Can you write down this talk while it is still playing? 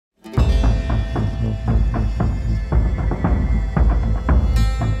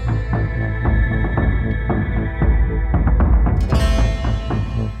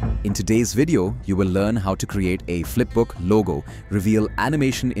today's video, you will learn how to create a flipbook logo reveal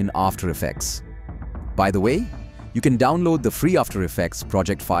animation in After Effects. By the way, you can download the free After Effects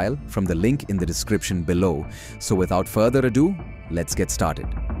project file from the link in the description below. So without further ado, let's get started.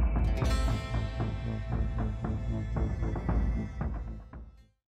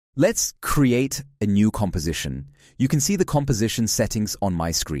 Let's create a new composition. You can see the composition settings on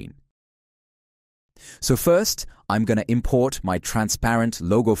my screen. So first, I'm going to import my transparent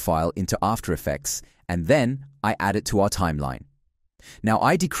logo file into After Effects, and then I add it to our timeline. Now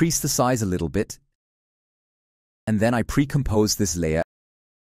I decrease the size a little bit, and then I pre-compose this layer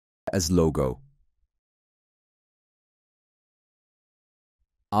as logo.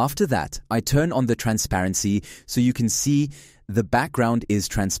 After that, I turn on the transparency so you can see the background is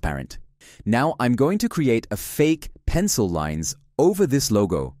transparent. Now I'm going to create a fake pencil lines over this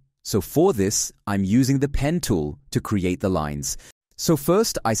logo. So for this, I'm using the pen tool to create the lines. So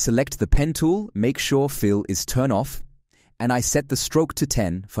first I select the pen tool, make sure fill is turned off, and I set the stroke to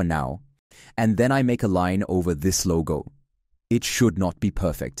 10 for now. And then I make a line over this logo. It should not be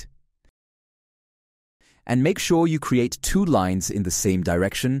perfect. And make sure you create two lines in the same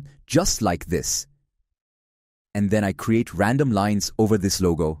direction, just like this. And then I create random lines over this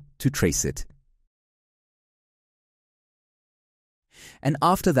logo to trace it. And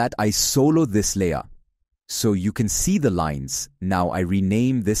after that, I solo this layer, so you can see the lines. Now I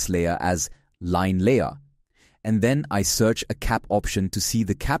rename this layer as Line Layer, and then I search a cap option to see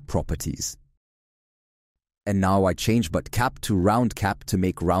the cap properties. And now I change but cap to round cap to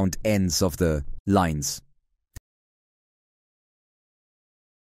make round ends of the lines.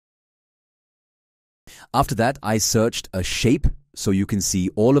 After that, I searched a shape, so you can see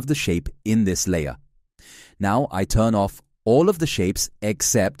all of the shape in this layer. Now I turn off all of the shapes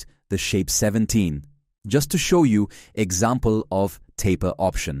except the shape 17, just to show you example of taper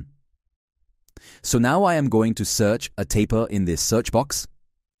option. So now I am going to search a taper in this search box,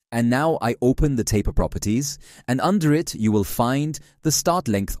 and now I open the taper properties, and under it you will find the start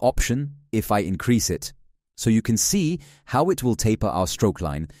length option if I increase it. So you can see how it will taper our stroke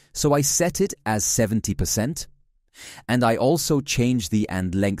line. So I set it as 70%, and I also change the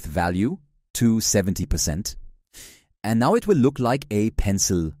and length value to 70%. And now it will look like a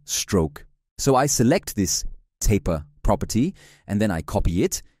pencil stroke. So I select this taper property, and then I copy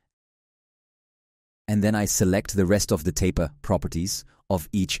it, and then I select the rest of the taper properties of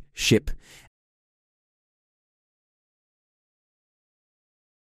each ship.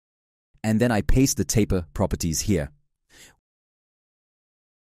 And then I paste the taper properties here.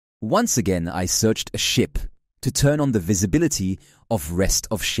 Once again, I searched a ship to turn on the visibility of rest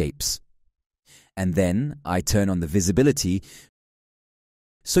of shapes. And then I turn on the visibility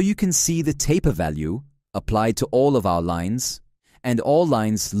so you can see the taper value applied to all of our lines, and all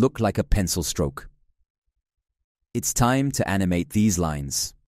lines look like a pencil stroke. It's time to animate these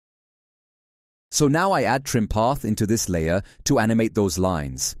lines. So now I add trim path into this layer to animate those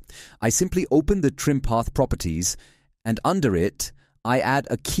lines. I simply open the trim path properties, and under it, I add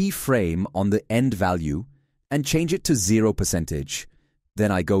a keyframe on the end value and change it to 0%. Then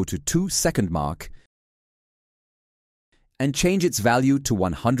I go to 2-second mark and change its value to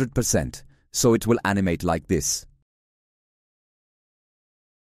 100%, so it will animate like this.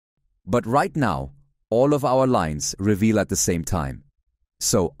 But right now, all of our lines reveal at the same time.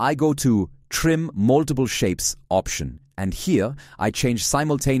 So I go to Trim Multiple Shapes option, and here I change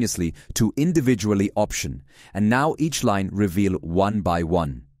simultaneously to individually option, and now each line reveal one by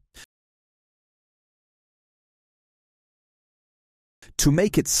one. To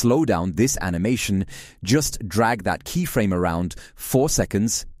make it slow down this animation, just drag that keyframe around 4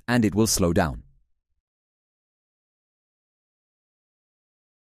 seconds and it will slow down.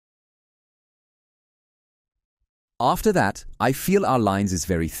 After that, I feel our lines is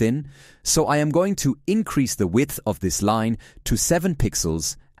very thin, so I am going to increase the width of this line to 7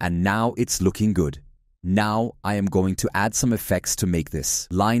 pixels, and now it's looking good. Now I am going to add some effects to make this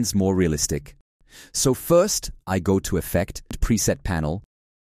lines more realistic. So first, I go to Effect, Preset Panel,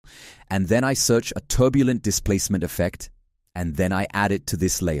 and then I search a Turbulent displacement effect, and then I add it to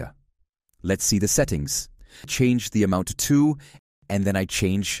this layer. Let's see the settings. Change the amount to 2, and then I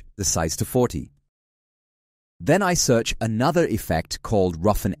change the size to 40. Then I search another effect called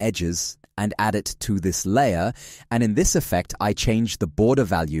Roughen Edges and add it to this layer, and in this effect I change the border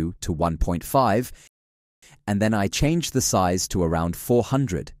value to 1.5, and then I change the size to around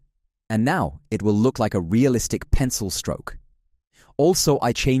 400. And now it will look like a realistic pencil stroke. Also,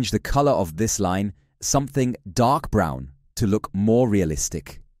 I change the color of this line, something dark brown, to look more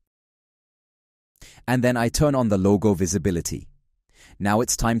realistic. And then I turn on the logo visibility. Now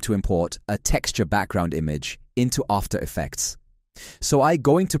it's time to import a texture background image into After Effects. So I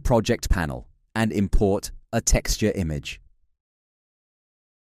go into Project Panel and import a texture image.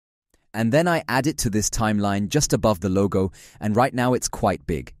 And then I add it to this timeline just above the logo, and right now it's quite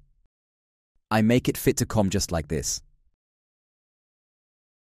big. I make it fit to comp just like this.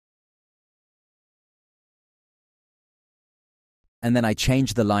 And then I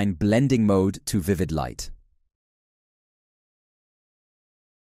change the line blending mode to vivid light.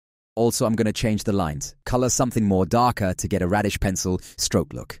 Also, I'm going to change the lines, color something more darker to get a radish pencil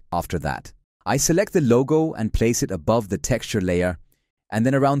stroke look. After that, I select the logo and place it above the texture layer, and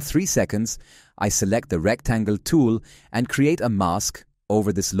then around 3 seconds, I select the rectangle tool and create a mask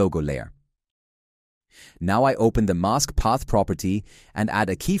over this logo layer. Now I open the mask path property and add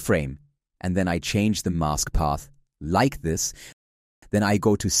a keyframe, and then I change the mask path like this. Then I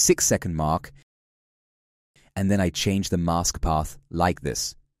go to 6-second mark, and then I change the mask path like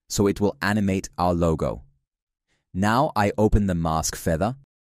this, so it will animate our logo. Now I open the mask feather,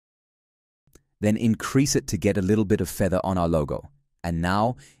 then increase it to get a little bit of feather on our logo. And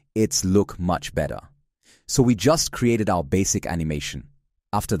now it's look much better. So we just created our basic animation.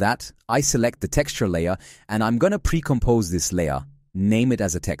 After that, I select the texture layer and I'm going to pre-compose this layer, name it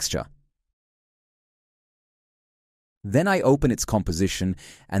as a texture. Then I open its composition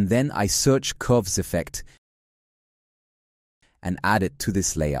and then I search curves effect and add it to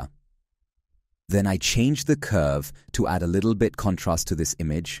this layer. Then I change the curve to add a little bit contrast to this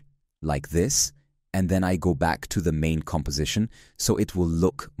image, like this, and then I go back to the main composition so it will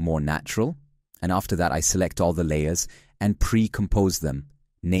look more natural. And after that, I select all the layers and pre-compose them.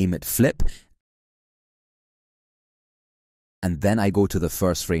 Name it Flip. And then I go to the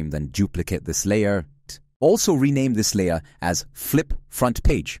first frame, then duplicate this layer. Also rename this layer as Flip Front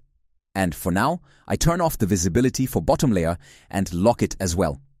Page. And for now, I turn off the visibility for bottom layer and lock it as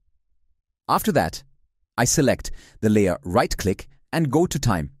well. After that, I select the layer, right-click and go to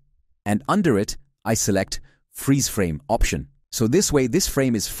Time. And under it, I select Freeze Frame option. So this way, this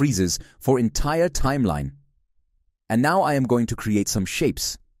frame is freezes for entire timeline. And now I am going to create some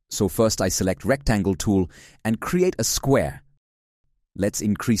shapes. So first I select Rectangle tool and create a square. Let's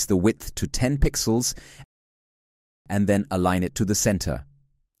increase the width to 10 pixels and then align it to the center.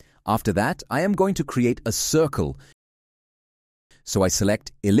 After that, I am going to create a circle. So I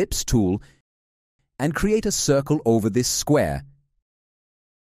select Ellipse tool and create a circle over this square.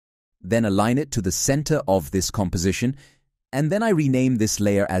 Then align it to the center of this composition, and then I rename this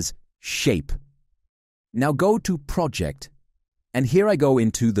layer as Shape. Now go to Project, and here I go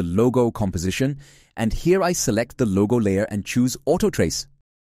into the logo composition, and here I select the logo layer and choose Auto Trace.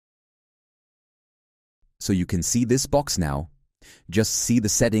 So you can see this box now. Just see the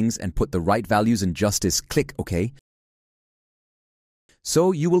settings and put the right values and just click OK.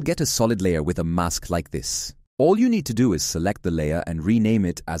 So you will get a solid layer with a mask like this. All you need to do is select the layer and rename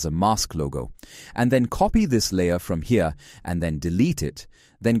it as a mask logo, and then copy this layer from here and then delete it,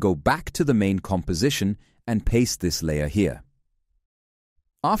 then go back to the main composition and paste this layer here.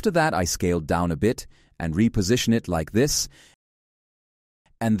 After that, I scale down a bit and reposition it like this,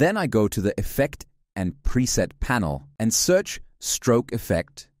 and then I go to the Effect and Preset panel and search Stroke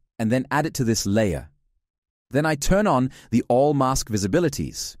Effect and then add it to this layer. Then I turn on the All Mask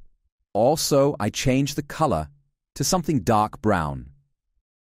Visibilities. Also, I change the color to something dark brown.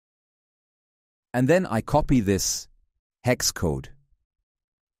 And then I copy this hex code.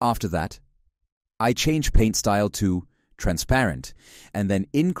 After that, I change paint style to transparent and then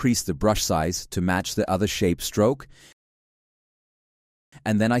increase the brush size to match the other shape stroke.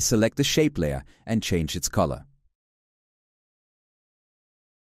 And then I select the shape layer and change its color.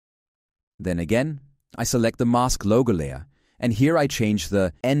 Then again, I select the mask logo layer. And here I change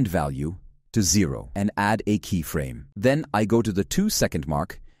the end value to 0 and add a keyframe. Then I go to the 2-second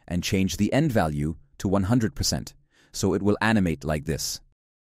mark and change the end value to 100%, so it will animate like this.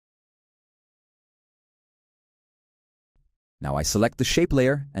 Now I select the shape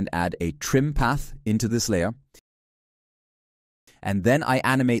layer and add a trim path into this layer. And then I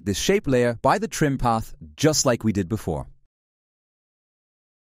animate this shape layer by the trim path just like we did before.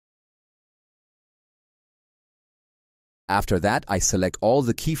 After that, I select all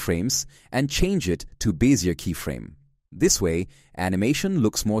the keyframes and change it to Bezier keyframe. This way, animation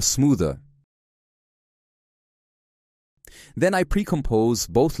looks more smoother. Then I pre-compose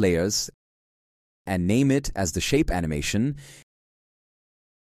both layers and name it as the shape animation.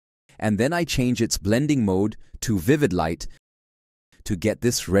 And then I change its blending mode to vivid light to get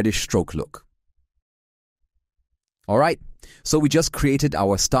this reddish stroke look. Alright, so we just created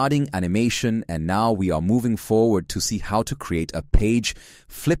our starting animation and now we are moving forward to see how to create a page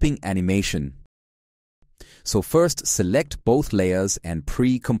flipping animation. So first, select both layers and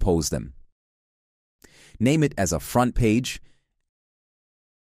pre-compose them. Name it as a front page,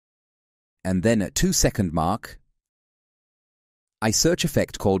 and then at 2-second mark, I search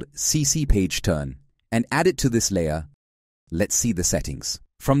effect called CC Page Turn and add it to this layer. Let's see the settings.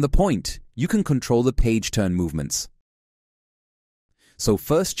 From the point, you can control the page turn movements. So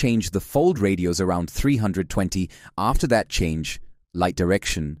first change the fold radius around 320, after that change light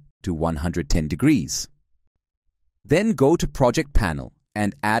direction to 110 degrees. Then go to Project Panel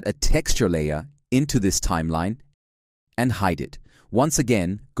and add a texture layer into this timeline and hide it. Once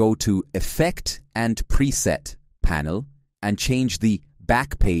again, go to Effect and Preset panel and change the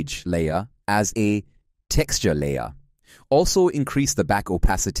back page layer as a texture layer. Also increase the back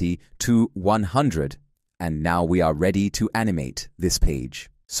opacity to 100. And now we are ready to animate this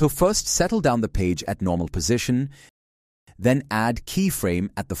page. So first settle down the page at normal position, then add keyframe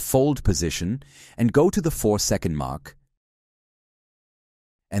at the fold position and go to the 4-second mark.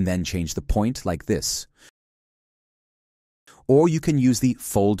 And then change the point like this. Or you can use the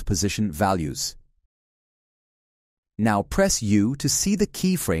fold position values. Now press U to see the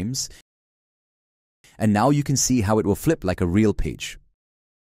keyframes, and now you can see how it will flip like a real page.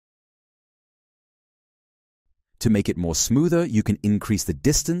 To make it more smoother, you can increase the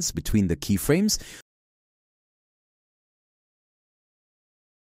distance between the keyframes.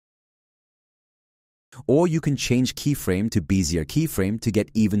 Or you can change keyframe to Bezier keyframe to get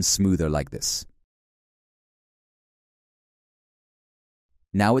even smoother like this.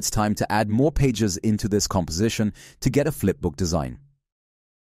 Now it's time to add more pages into this composition to get a flipbook design.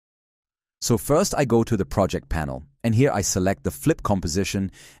 So first I go to the project panel, and here I select the flip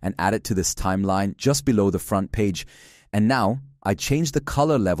composition and add it to this timeline just below the front page. And now I change the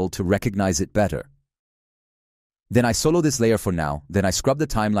color level to recognize it better. Then I solo this layer for now, then I scrub the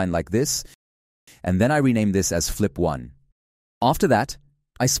timeline like this, and then I rename this as Flip 1. After that,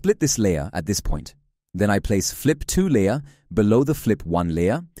 I split this layer at this point. Then I place Flip 2 layer below the Flip 1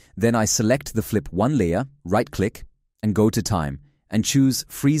 layer. Then I select the Flip 1 layer, right-click, and go to Time, and choose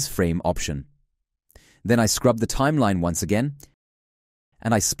Freeze Frame option. Then I scrub the timeline once again,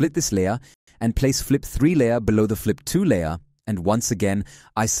 and I split this layer and place Flip 3 layer below the Flip 2 layer, and once again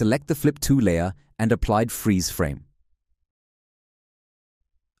I select the Flip 2 layer and applied Freeze Frame.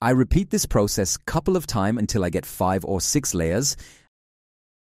 I repeat this process couple of times until I get 5 or 6 layers.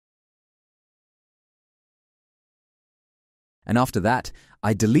 And after that,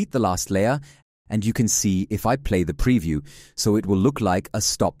 I delete the last layer, and you can see if I play the preview, so it will look like a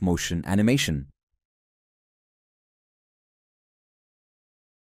stop-motion animation.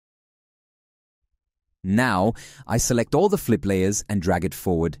 Now, I select all the flip layers and drag it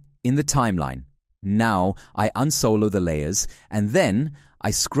forward in the timeline. Now, I unsolo the layers, and then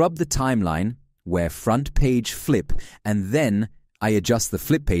I scrub the timeline where front page flip, and then I adjust the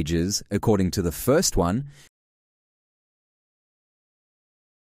flip pages according to the first one,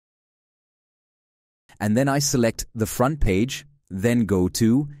 and then I select the front page, then go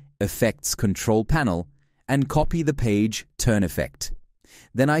to Effects Control Panel and copy the page turn effect.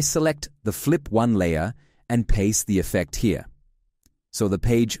 Then I select the Flip 1 layer and paste the effect here. So the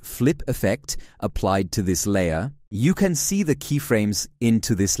page flip effect applied to this layer, you can see the keyframes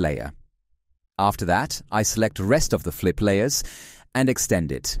into this layer. After that, I select the rest of the flip layers and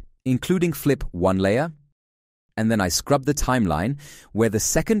extend it, including Flip 1 layer, and then I scrub the timeline where the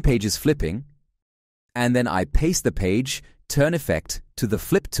second page is flipping, and then I paste the page turn effect to the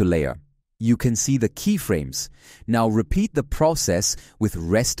Flip 2 layer. You can see the keyframes. Now repeat the process with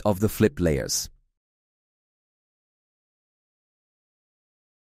rest of the flip layers.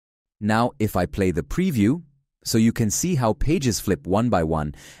 Now if I play the preview, so you can see how pages flip one by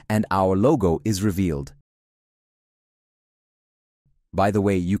one and our logo is revealed. By the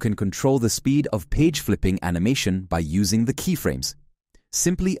way, you can control the speed of page flipping animation by using the keyframes.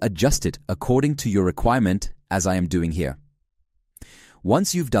 Simply adjust it according to your requirement, as I am doing here.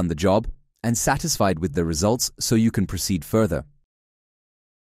 Once you've done the job and satisfied with the results, so you can proceed further.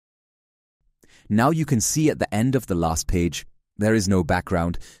 Now you can see at the end of the last page, there is no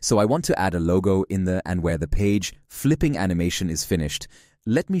background, so I want to add a logo in there, and where the page flipping animation is finished.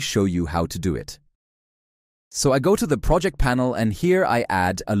 Let me show you how to do it. So I go to the project panel, and here I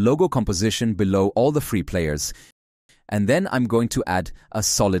add a logo composition below all the free players. And then I'm going to add a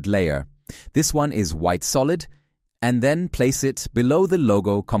solid layer. This one is white solid, and then place it below the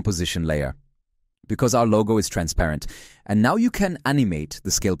logo composition layer, because our logo is transparent. And now you can animate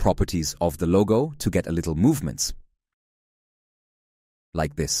the scale properties of the logo to get a little movements.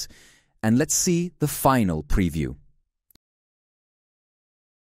 like this. And let's see the final preview.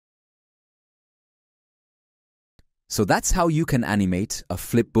 So that's how you can animate a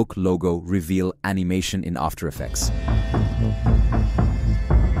flipbook logo reveal animation in After Effects.